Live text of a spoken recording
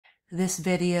This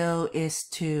video is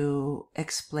to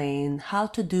explain how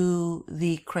to do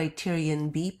the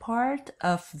Criterion B part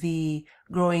of the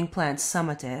Growing Plants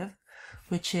Summative,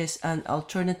 which is an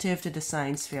alternative to the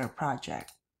science fair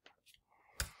project.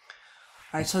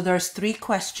 All right, so there's 3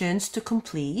 questions to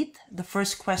complete. The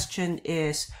first question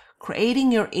is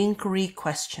creating your inquiry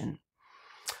question.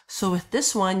 So with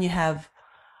this one, you have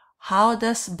how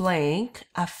does blank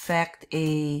affect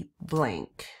a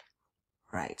blank?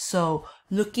 Right, so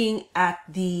looking at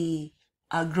the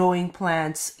growing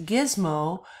plants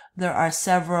gizmo, there are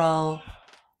several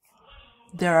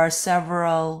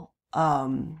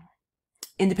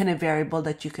independent variables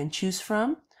that you can choose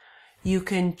from. You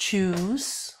can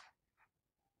choose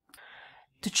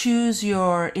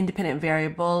your independent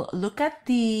variable. Look at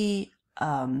the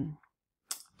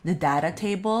data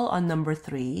table on number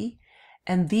 3,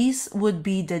 and these would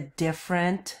be the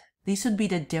different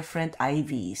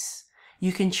IVs.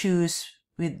 You can choose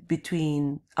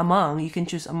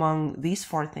among these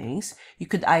 4 things. You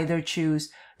could either choose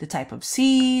the type of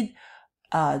seed,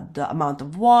 the amount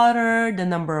of water, the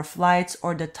number of lights,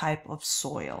 or the type of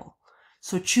soil.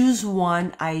 So choose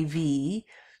one IV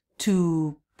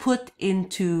to put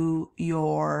into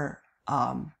your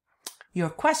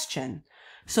question.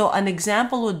 So an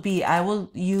example would be, I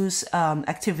will use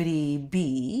activity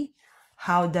B.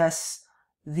 How does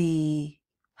the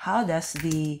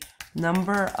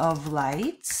number of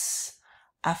lights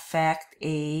affect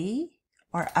I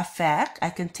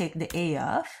can take the A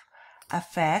of,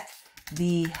 affect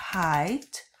the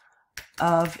height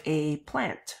of a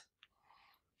plant.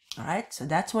 All right, so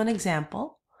that's one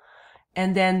example.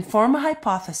 And then form a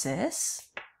hypothesis,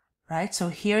 right? So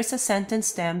here's a sentence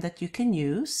stem that you can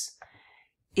use.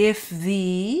 If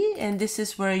the, and this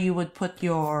is where you would put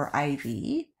your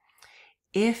IV,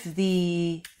 if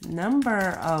the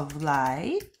number of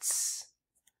lights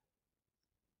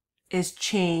is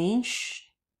changed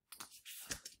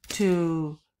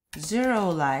to 0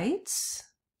 lights,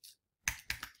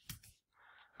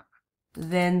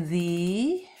 then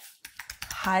the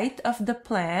height of the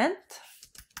plant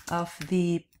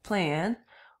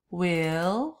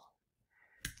will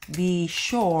be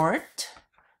short.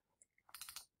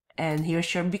 And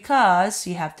here's your because.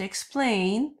 You have to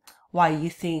explain why you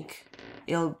think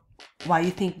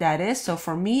that is. So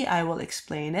for me, I will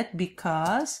explain it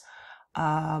because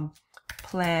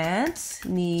plants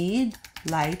need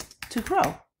light to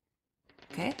grow.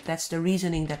 Okay, that's the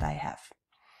reasoning that I have.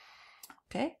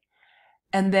 Okay,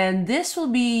 and then this will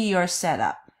be your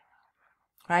setup.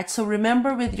 Right, so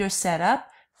remember with your setup,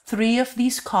 3 of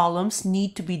these columns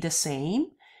need to be the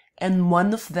same and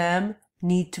 1 of them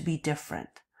need to be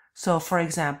different. So for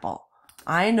example,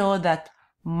 I know that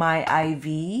my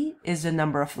IV is the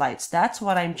number of lights. That's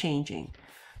what I'm changing.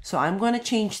 So I'm going to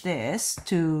change this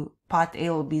to pot A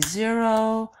will be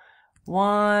 0,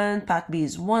 1, pot B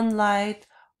is 1 light,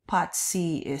 pot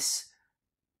C is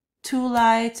 2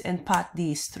 lights, and pot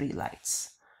D is 3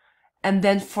 lights. And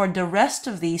then for the rest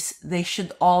of these, they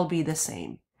should all be the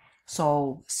same.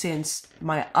 So since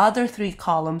my other 3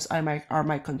 columns are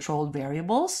my controlled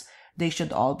variables, they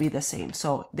should all be the same.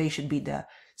 So they should be the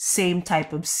same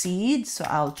type of seed. So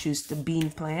I'll choose the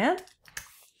bean plant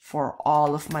for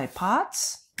all of my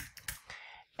pots.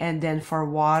 And then for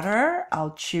water,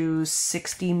 I'll choose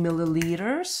 60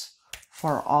 milliliters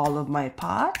for all of my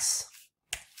pots.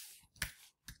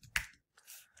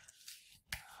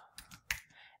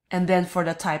 And then for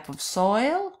the type of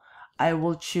soil, I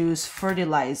will choose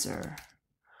fertilizer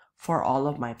for all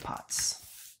of my pots.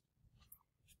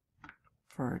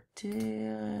 Fertilizer.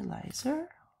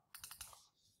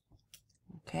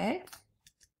 Okay.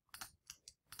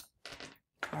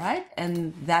 All right,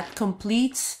 and that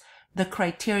completes the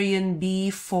Criterion B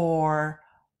for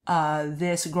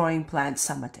this growing plant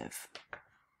summative.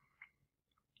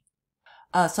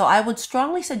 So I would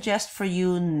strongly suggest for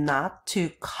you not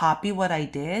to copy what I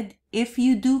did. If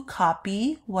you do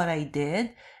copy what I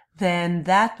did, then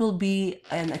that will be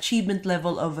an achievement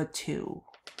level of a 2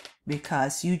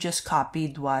 because you just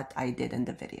copied what I did in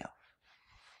the video.